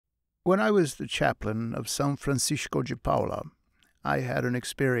When I was the chaplain of San Francisco de Paula, I had an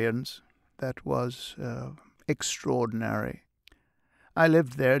experience that was extraordinary. I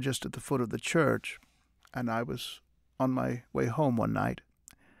lived there just at the foot of the church, and I was on my way home one night.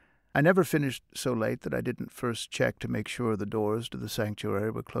 I never finished so late that I didn't first check to make sure the doors to the sanctuary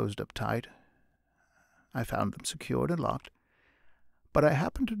were closed up tight. I found them secured and locked, but I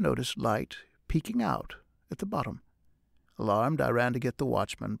happened to notice light peeking out at the bottom. Alarmed, I ran to get the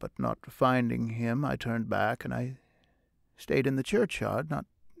watchman, but not finding him, I turned back and I stayed in the churchyard, not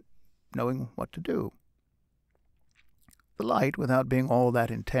knowing what to do. The light, without being all that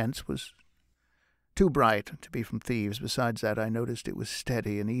intense, was too bright to be from thieves. Besides that, I noticed it was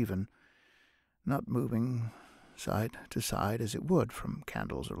steady and even, not moving side to side as it would from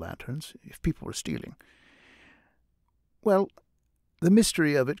candles or lanterns if people were stealing. Well, the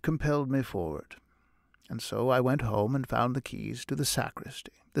mystery of it compelled me forward, and so I went home and found the keys to the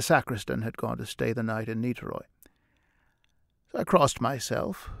sacristy. The sacristan had gone to stay the night in Niteroi. So I crossed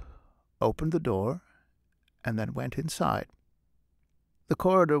myself, opened the door, and then went inside. The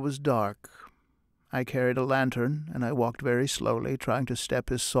corridor was dark. I carried a lantern, and I walked very slowly, trying to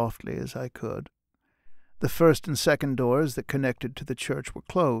step as softly as I could. The first and second doors that connected to the church were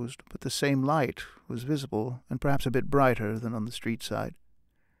closed, but the same light was visible, and perhaps a bit brighter than on the street side.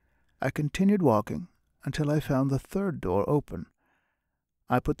 I continued walking until I found the third door open.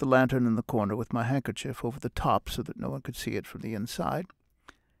 I put the lantern in the corner with my handkerchief over the top so that no one could see it from the inside,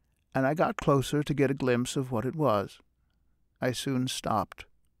 and I got closer to get a glimpse of what it was. I soon stopped.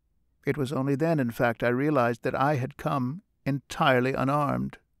 It was only then, in fact, I realized that I had come entirely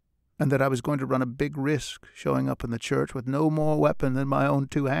unarmed, and that I was going to run a big risk showing up in the church with no more weapon than my own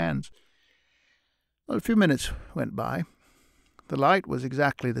 2 hands. Well, a few minutes went by. The light was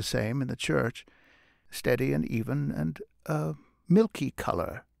exactly the same in the church, steady and even, and a milky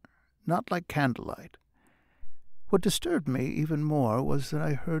color, not like candlelight. What disturbed me even more was that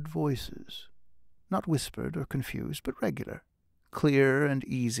I heard voices, not whispered or confused, but regular, clear and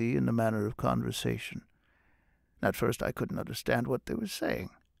easy in the manner of conversation. At first I couldn't understand what they were saying.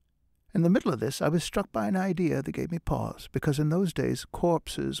 In the middle of this, I was struck by an idea that gave me pause, because in those days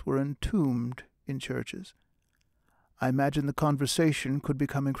corpses were entombed in churches. I imagined the conversation could be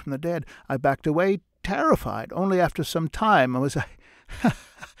coming from the dead. I backed away, terrified. Only after some time was I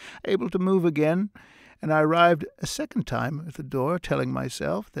able to move again, and I arrived a second time at the door, telling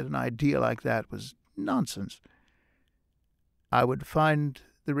myself that an idea like that was nonsense. I would find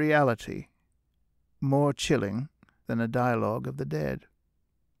the reality more chilling than a dialogue of the dead.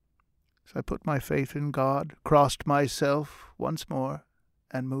 So I put my faith in God, crossed myself once more,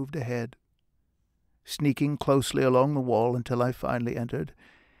 and moved ahead, sneaking closely along the wall until I finally entered.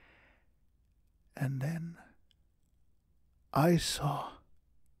 And then I saw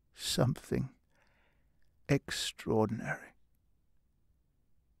something extraordinary.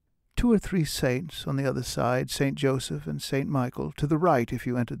 2 or 3 saints on the other side, St. Joseph and St. Michael, to the right if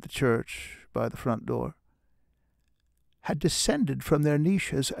you entered the church by the front door, had descended from their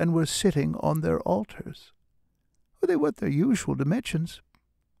niches and were sitting on their altars. They weren't their usual dimensions,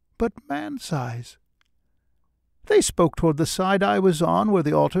 but man-size. They spoke toward the side I was on, where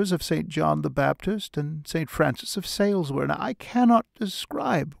the altars of St. John the Baptist and St. Francis of Sales were, and I cannot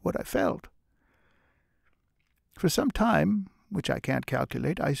describe what I felt. For some time, which I can't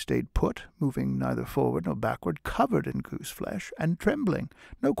calculate, I stayed put, moving neither forward nor backward, covered in goose flesh, and trembling.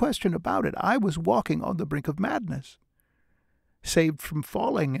 No question about it, I was walking on the brink of madness, saved from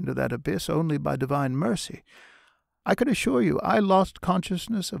falling into that abyss only by divine mercy. I can assure you I lost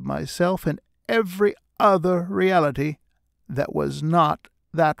consciousness of myself and every other reality that was not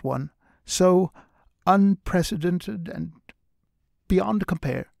that one, so unprecedented and beyond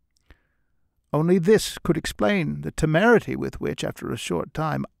compare. Only this could explain the temerity with which, after a short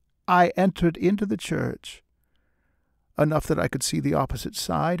time, I entered into the church, enough that I could see the opposite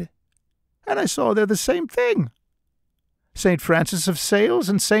side, and I saw there the same thing. St. Francis of Sales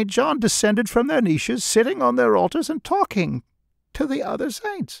and St. John descended from their niches, sitting on their altars and talking to the other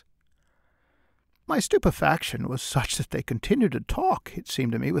saints. My stupefaction was such that they continued to talk, it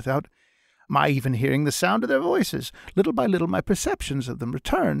seemed to me, without my even hearing the sound of their voices. Little by little my perceptions of them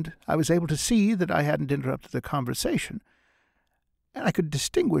returned. I was able to see that I hadn't interrupted the conversation, and I could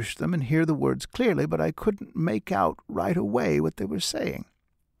distinguish them and hear the words clearly, but I couldn't make out right away what they were saying.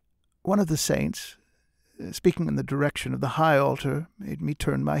 One of the saints, speaking in the direction of the high altar, made me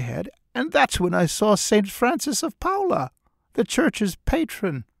turn my head, and that's when I saw St. Francis of Paula, the church's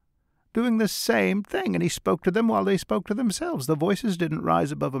patron, doing the same thing, and he spoke to them while they spoke to themselves. The voices didn't rise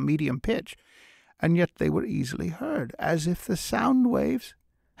above a medium pitch, and yet they were easily heard, as if the sound waves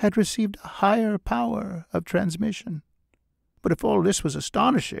had received a higher power of transmission. But if all this was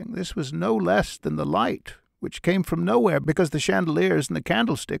astonishing, this was no less than the light, which came from nowhere because the chandeliers and the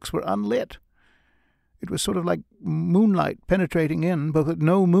candlesticks were unlit. It was sort of like moonlight penetrating in, but with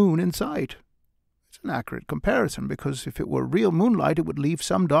no moon in sight. It's an accurate comparison, because if it were real moonlight, it would leave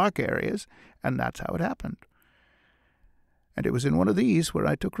some dark areas, and that's how it happened. And it was in one of these where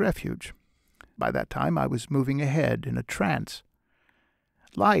I took refuge. By that time I was moving ahead in a trance.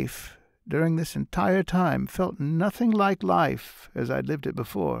 Life, during this entire time, felt nothing like life as I'd lived it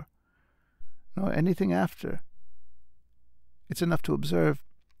before, nor anything after. It's enough to observe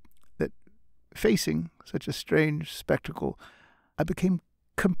that, facing such a strange spectacle, I became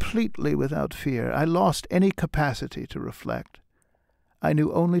completely without fear. I lost any capacity to reflect. I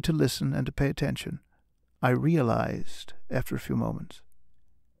knew only to listen and to pay attention. I realized, after a few moments,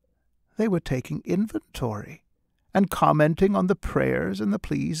 they were taking inventory and commenting on the prayers and the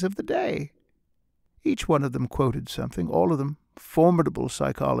pleas of the day. Each one of them quoted something. All of them, formidable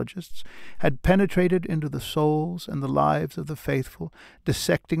psychologists, had penetrated into the souls and the lives of the faithful,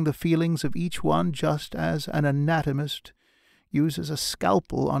 dissecting the feelings of each one just as an anatomist uses a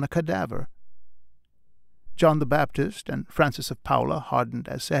scalpel on a cadaver. John the Baptist and Francis of Paula, hardened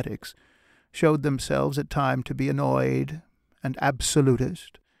ascetics, showed themselves at times to be annoyed and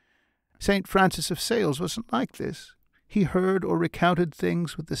absolutist. St. Francis of Sales wasn't like this. He heard or recounted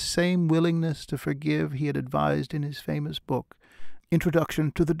things with the same willingness to forgive he had advised in his famous book,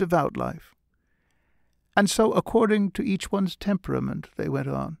 Introduction to the Devout Life. And so, according to each one's temperament, they went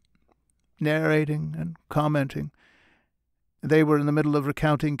on, narrating and commenting. They were in the middle of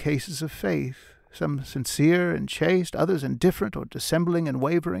recounting cases of faith, some sincere and chaste, others indifferent or dissembling and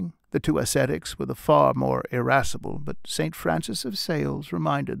wavering. The two ascetics were the far more irascible, but St. Francis of Sales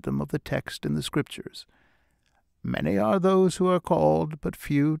reminded them of the text in the Scriptures. Many are those who are called, but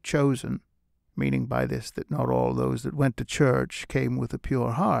few chosen, meaning by this that not all those that went to church came with a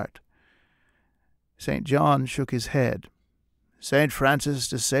pure heart. St. John shook his head. St. Francis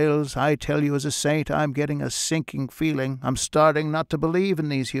de Sales, I tell you as a saint, I'm getting a sinking feeling. I'm starting not to believe in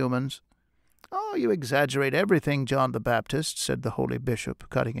these humans. Oh, you exaggerate everything, John the Baptist, said the holy bishop,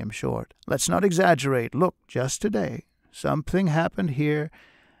 cutting him short. Let's not exaggerate. Look, just today, something happened here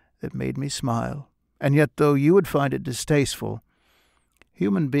that made me smile. And yet, though you would find it distasteful,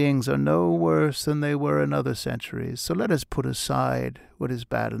 human beings are no worse than they were in other centuries, so let us put aside what is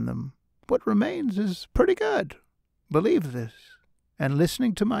bad in them. What remains is pretty good. Believe this, and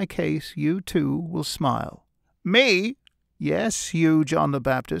listening to my case, you too will smile. Me? Yes, you, John the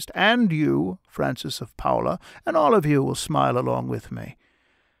Baptist, and you, Francis of Paula, and all of you will smile along with me.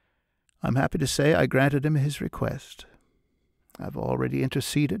 I'm happy to say I granted him his request. I've already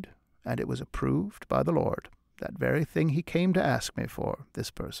interceded, and it was approved by the Lord. That very thing he came to ask me for,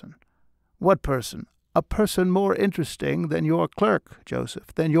 this person. What person? A person more interesting than your clerk,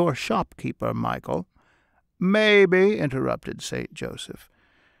 Joseph, than your shopkeeper, Michael. Maybe, interrupted St. Joseph.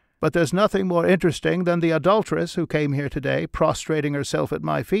 But there's nothing more interesting than the adulteress who came here today, prostrating herself at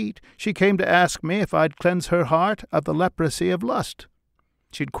my feet. She came to ask me if I'd cleanse her heart of the leprosy of lust.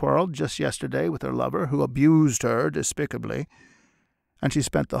 She'd quarreled just yesterday with her lover, who abused her despicably, and she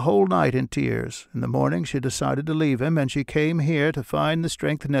spent the whole night in tears. In the morning she decided to leave him, and she came here to find the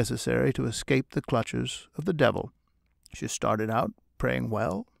strength necessary to escape the clutches of the devil. She started out praying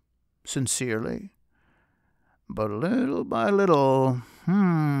well, sincerely, but little by little,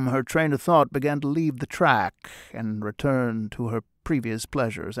 her train of thought began to leave the track and return to her previous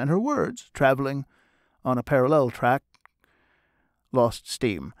pleasures, and her words, traveling on a parallel track, lost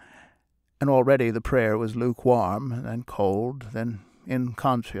steam. And already the prayer was lukewarm, then cold, then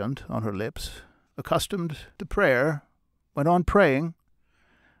inconscient on her lips. Accustomed to prayer, went on praying,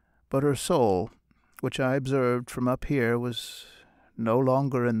 but her soul, which I observed from up here, was no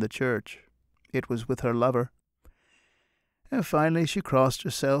longer in the church. It was with her lover. And finally she crossed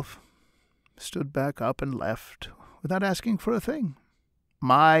herself, stood back up and left, without asking for a thing.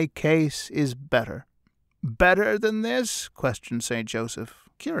 My case is better. Better than this? Questioned St. Joseph,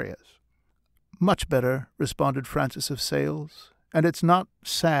 curious. Much better, responded Francis of Sales, and it's not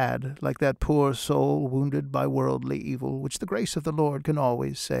sad like that poor soul wounded by worldly evil, which the grace of the Lord can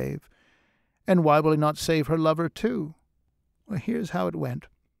always save. And why will he not save her lover too? Well, here's how it went.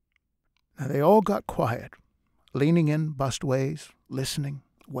 Now they all got quiet, leaning in bustways, listening,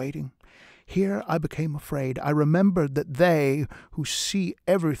 waiting. Here I became afraid. I remembered that they, who see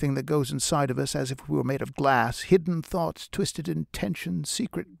everything that goes inside of us as if we were made of glass, hidden thoughts, twisted intentions,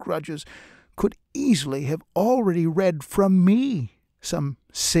 secret grudges, could easily have already read from me some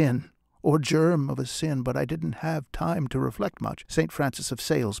sin or germ of a sin, but I didn't have time to reflect much. St. Francis of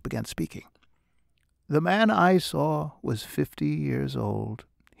Sales began speaking. "The man I saw was 50 years old,"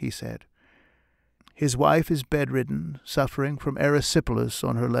 he said. "His wife is bedridden, suffering from erysipelas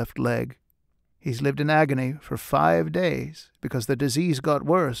on her left leg. He's lived in agony for 5 days because the disease got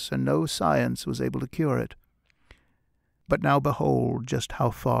worse and no science was able to cure it. But now behold just how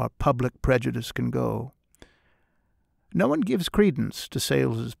far public prejudice can go. No one gives credence to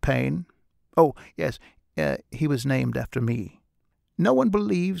Sales's pain. Oh, yes, he was named after me. No one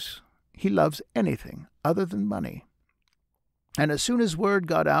believes he loves anything other than money. And as soon as word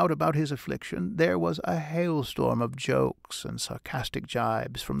got out about his affliction, there was a hailstorm of jokes and sarcastic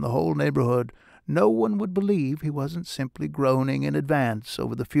jibes from the whole neighborhood. No one would believe he wasn't simply groaning in advance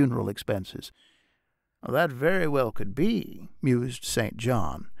over the funeral expenses." "Well, that very well could be," mused St.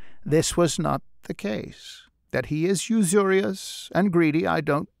 John. "This was not the case. That he is usurious and greedy I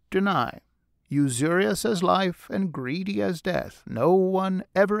don't deny. Usurious as life and greedy as death. No one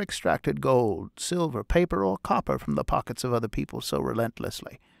ever extracted gold, silver, paper, or copper from the pockets of other people so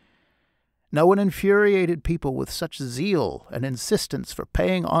relentlessly. No one infuriated people with such zeal and insistence for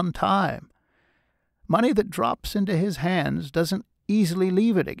paying on time. Money that drops into his hands doesn't easily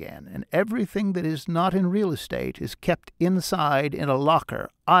leave it again, and everything that is not in real estate is kept inside in a locker,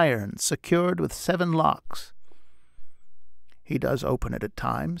 ironed, secured with 7 locks. He does open it at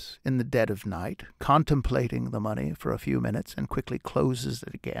times, in the dead of night, contemplating the money for a few minutes, and quickly closes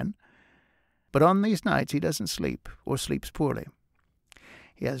it again. But on these nights he doesn't sleep, or sleeps poorly.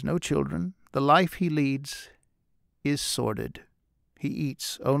 He has no children. The life he leads is sordid. He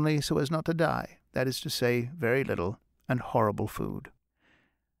eats only so as not to die, that is to say, very little, and horrible food.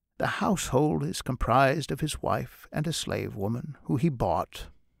 The household is comprised of his wife and a slave woman, who he bought,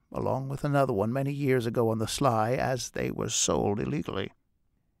 along with another one many years ago on the sly, as they were sold illegally.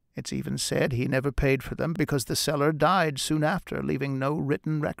 It's even said he never paid for them because the seller died soon after, leaving no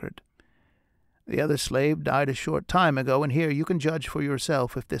written record. The other slave died a short time ago, and here you can judge for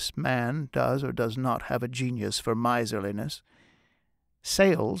yourself if this man does or does not have a genius for miserliness.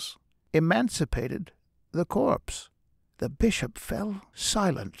 Sales emancipated the corpse. The bishop fell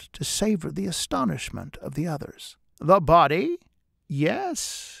silent to savor the astonishment of the others. The body?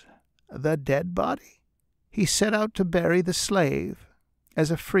 Yes, the dead body. He set out to bury the slave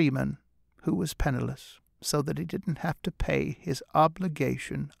as a freeman who was penniless, so that he didn't have to pay his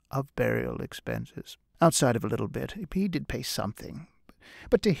obligation of burial expenses. Outside of a little bit, he did pay something,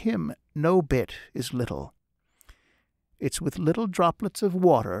 but to him no bit is little. It's with little droplets of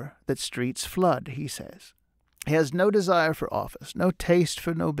water that streets flood, he says. He has no desire for office, no taste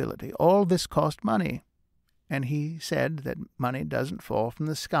for nobility. All this cost money, and he said that money doesn't fall from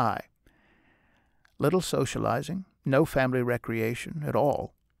the sky. Little socializing, no family recreation at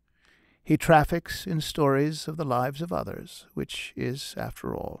all. He traffics in stories of the lives of others, which is,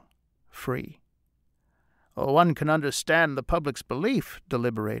 after all, free. "Oh, one can understand the public's belief,"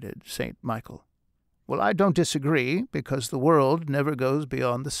 deliberated St. Michael. "Well, I don't disagree, because the world never goes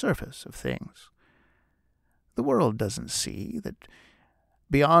beyond the surface of things. The world doesn't see that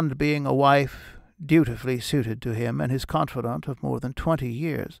beyond being a wife dutifully suited to him and his confidant of more than 20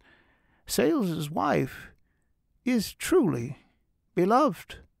 years, Sales's wife is truly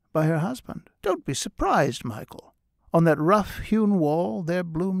beloved by her husband. Don't be surprised, Michael. On that rough-hewn wall there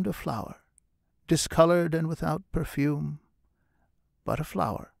bloomed a flower, discolored and without perfume, but a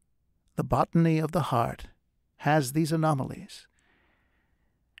flower. The botany of the heart has these anomalies.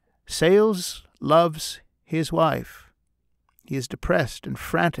 Sales loves his wife. He is depressed and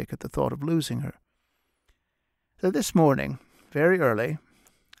frantic at the thought of losing her. So this morning, very early,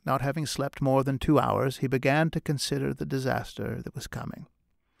 not having slept more than 2 hours, he began to consider the disaster that was coming.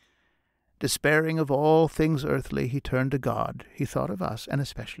 Despairing of all things earthly, he turned to God. He thought of us, and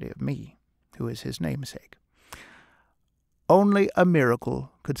especially of me, who is his namesake. Only a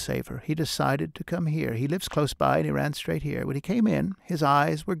miracle could save her. He decided to come here. He lives close by, and he ran straight here. When he came in, his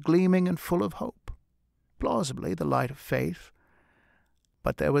eyes were gleaming and full of hope, plausibly the light of faith.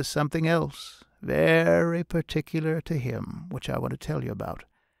 But there was something else, very particular to him, which I want to tell you about.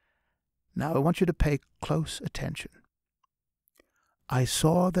 Now I want you to pay close attention. I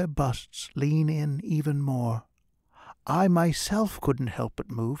saw their busts lean in even more. I myself couldn't help but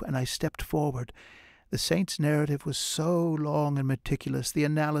move, and I stepped forward. The saint's narrative was so long and meticulous, the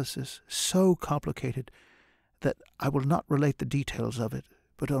analysis so complicated, that I will not relate the details of it,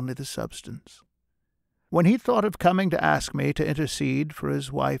 but only the substance. When he thought of coming to ask me to intercede for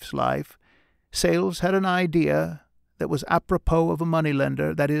his wife's life, Sales had an idea that was apropos of a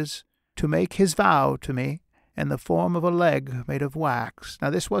moneylender, that is, to make his vow to me, in the form of a leg made of wax.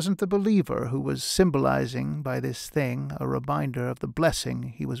 Now this wasn't the believer who was symbolizing by this thing a reminder of the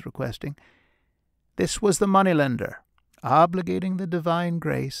blessing he was requesting. This was the moneylender, obligating the divine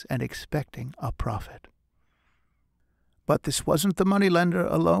grace and expecting a profit. But this wasn't the moneylender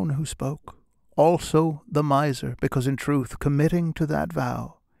alone who spoke, also the miser, because in truth, committing to that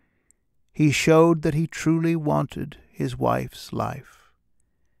vow, he showed that he truly wanted his wife's life.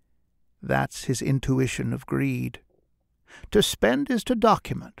 That's his intuition of greed. To spend is to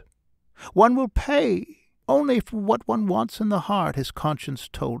document. One will pay only for what one wants in the heart, his conscience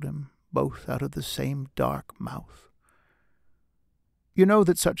told him, both out of the same dark mouth. You know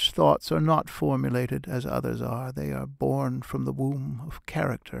that such thoughts are not formulated as others are. They are born from the womb of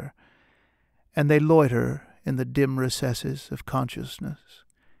character, and they loiter in the dim recesses of consciousness.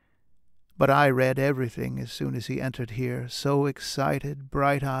 But I read everything as soon as he entered here, so excited,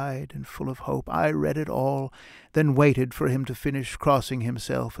 bright-eyed, and full of hope. I read it all, then waited for him to finish crossing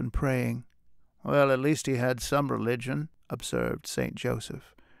himself and praying. "Well, at least he had some religion," observed St.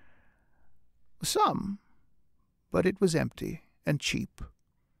 Joseph. "Some, but it was empty and cheap.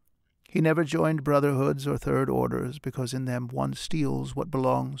 He never joined brotherhoods or third orders, because in them one steals what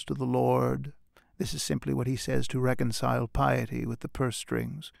belongs to the Lord." This is simply what he says to reconcile piety with the purse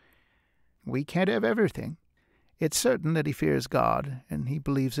strings. We can't have everything. It's certain that he fears God, and he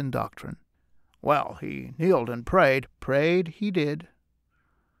believes in doctrine. Well, he kneeled and prayed. Prayed he did.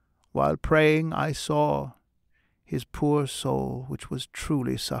 While praying I saw his poor soul, which was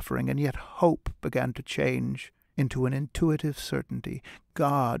truly suffering, and yet hope began to change into an intuitive certainty.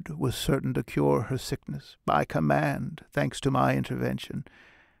 God was certain to cure her sickness by command, thanks to my intervention,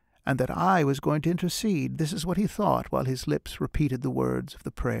 and that I was going to intercede. This is what he thought while his lips repeated the words of the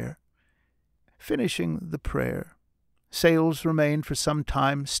prayer. Finishing the prayer, Sales remained for some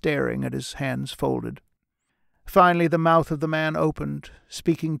time staring at his hands folded. Finally the mouth of the man opened,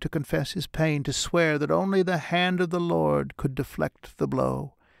 speaking to confess his pain, to swear that only the hand of the Lord could deflect the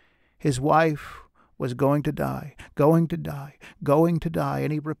blow. His wife was going to die, going to die, going to die,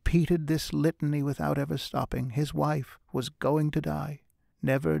 and he repeated this litany without ever stopping. His wife was going to die,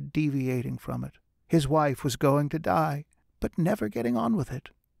 never deviating from it. His wife was going to die, but never getting on with it.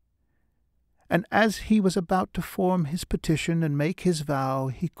 And as he was about to form his petition and make his vow,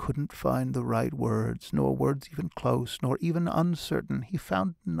 he couldn't find the right words, nor words even close, nor even uncertain. He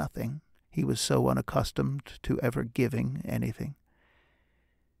found nothing. He was so unaccustomed to ever giving anything.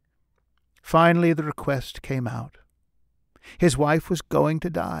 Finally the request came out. His wife was going to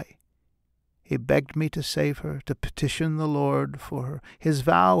die. He begged me to save her, to petition the Lord for her. His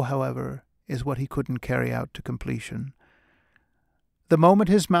vow, however, is what he couldn't carry out to completion. The moment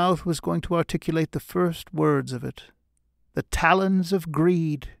his mouth was going to articulate the first words of it, the talons of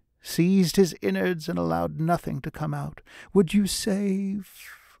greed seized his innards and allowed nothing to come out. "Would you save?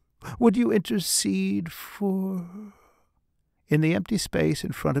 Would you intercede for—" In the empty space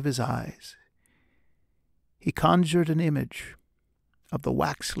in front of his eyes, he conjured an image of the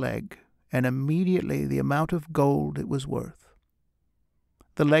wax leg, and immediately the amount of gold it was worth.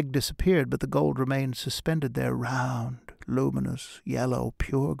 The leg disappeared, but the gold remained suspended there, round, luminous, yellow,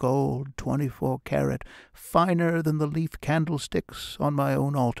 pure gold, 24 carat, finer than the leaf candlesticks on my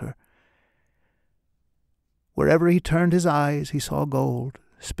own altar. Wherever he turned his eyes, he saw gold,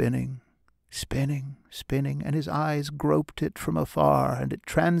 spinning, spinning, spinning, and his eyes groped it from afar, and it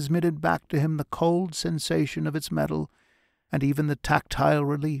transmitted back to him the cold sensation of its metal, and even the tactile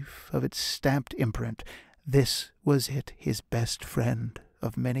relief of its stamped imprint. This was it, his best friend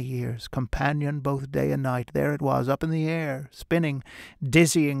of many years, companion both day and night. There it was, up in the air, spinning,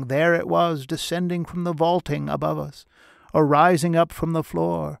 dizzying. There it was, descending from the vaulting above us, or rising up from the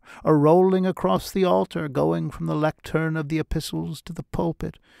floor, or rolling across the altar, going from the lectern of the epistles to the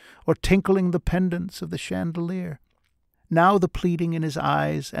pulpit, or tinkling the pendants of the chandelier. Now the pleading in his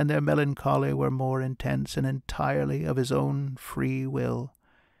eyes and their melancholy were more intense, and entirely of his own free will.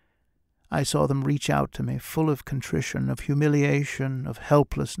 I saw them reach out to me, full of contrition, of humiliation, of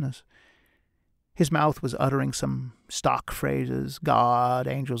helplessness. His mouth was uttering some stock phrases, God,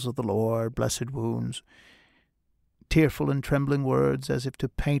 angels of the Lord, blessed wounds, tearful and trembling words, as if to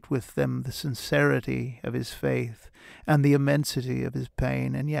paint with them the sincerity of his faith and the immensity of his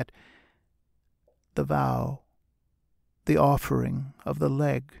pain, and yet the vow, the offering of the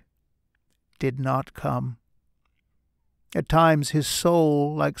leg, did not come. At times his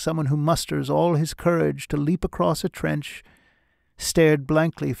soul, like someone who musters all his courage to leap across a trench, stared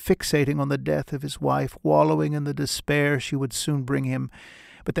blankly, fixating on the death of his wife, wallowing in the despair she would soon bring him.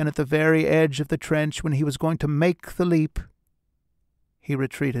 But then at the very edge of the trench, when he was going to make the leap, he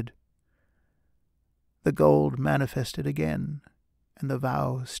retreated. The gold manifested again, and the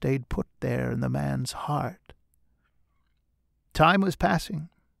vow stayed put there in the man's heart. Time was passing.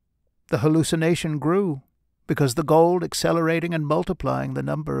 The hallucination grew, because the gold, accelerating and multiplying the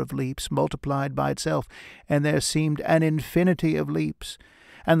number of leaps, multiplied by itself, and there seemed an infinity of leaps,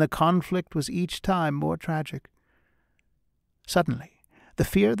 and the conflict was each time more tragic. Suddenly, the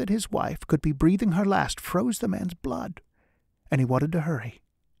fear that his wife could be breathing her last froze the man's blood, and he wanted to hurry.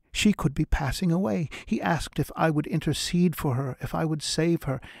 She could be passing away. He asked if I would intercede for her, if I would save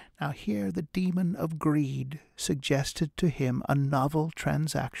her. Now here the demon of greed suggested to him a novel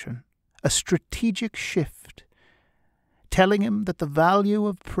transaction, a strategic shift, telling him that the value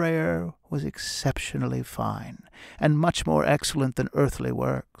of prayer was exceptionally fine and much more excellent than earthly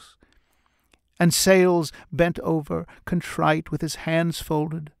works. And Sales, bent over, contrite, with his hands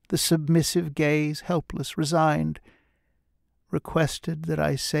folded, the submissive gaze helpless, resigned, requested that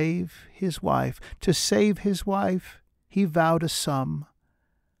I save his wife. To save his wife, he vowed a sum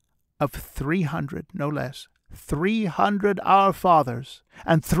of 300, no less, 300 Our Fathers,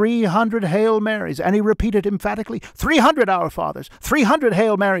 and 300 Hail Marys, and he repeated emphatically, 300 Our Fathers, 300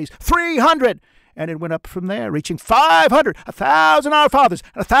 Hail Marys, 300! And it went up from there, reaching 500, 1,000 Our Fathers,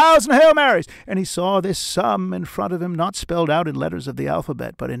 and 1,000 Hail Marys, and he saw this sum in front of him, not spelled out in letters of the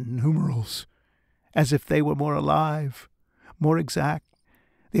alphabet, but in numerals, as if they were more alive, more exact,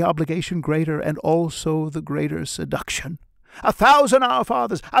 the obligation greater, and also the greater seduction. 1,000 Our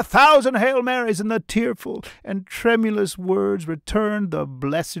Fathers, 1,000 Hail Marys, and the tearful and tremulous words returned the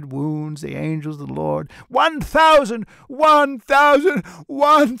blessed wounds, the angels of the Lord. 1,000, 1,000,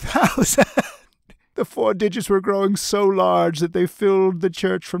 1,000. The 4 digits were growing so large that they filled the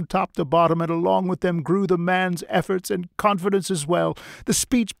church from top to bottom, and along with them grew the man's efforts and confidence as well. The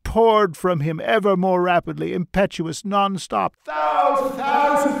speech poured from him ever more rapidly, impetuous, non-stop. 1,000,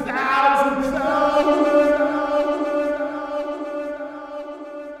 1,000, 1,000,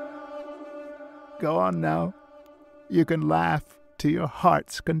 1,000. Go on now. You can laugh to your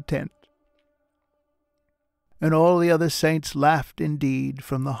heart's content. And all the other saints laughed indeed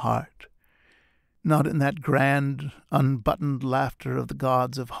from the heart. Not in that grand, unbuttoned laughter of the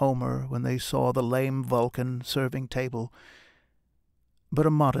gods of Homer when they saw the lame Vulcan serving table, but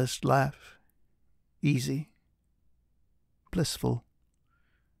a modest laugh, easy, blissful,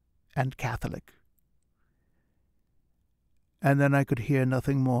 and Catholic. And then I could hear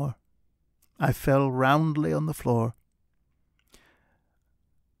nothing more. I fell roundly on the floor.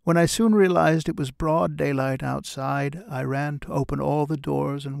 When I soon realized it was broad daylight outside, I ran to open all the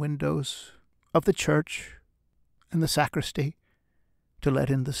doors and windows of the church and the sacristy to let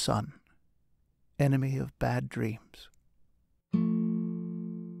in the sun, enemy of bad dreams.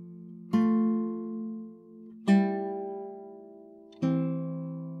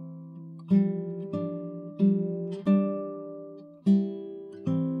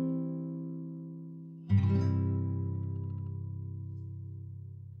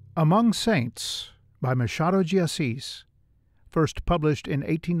 Among Saints by Machado de Assis, first published in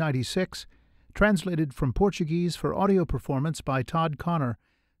 1896, translated from Portuguese for audio performance by Todd Conner,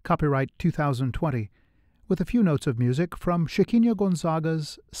 copyright 2020, with a few notes of music from Chiquinha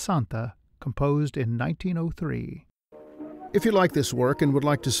Gonzaga's Santa, composed in 1903. If you like this work and would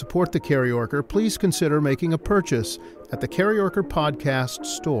like to support the Cariorker, please consider making a purchase at the Cariorker Podcast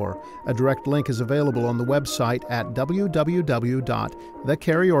Store. A direct link is available on the website at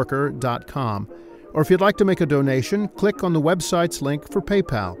www.thecariorker.com. Or if you'd like to make a donation, click on the website's link for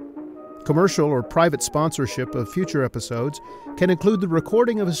PayPal. Commercial or private sponsorship of future episodes can include the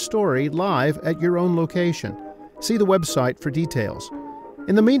recording of a story live at your own location. See the website for details.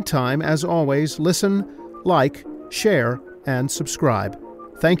 In the meantime, as always, listen, like, share, and subscribe.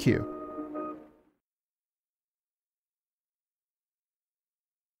 Thank you.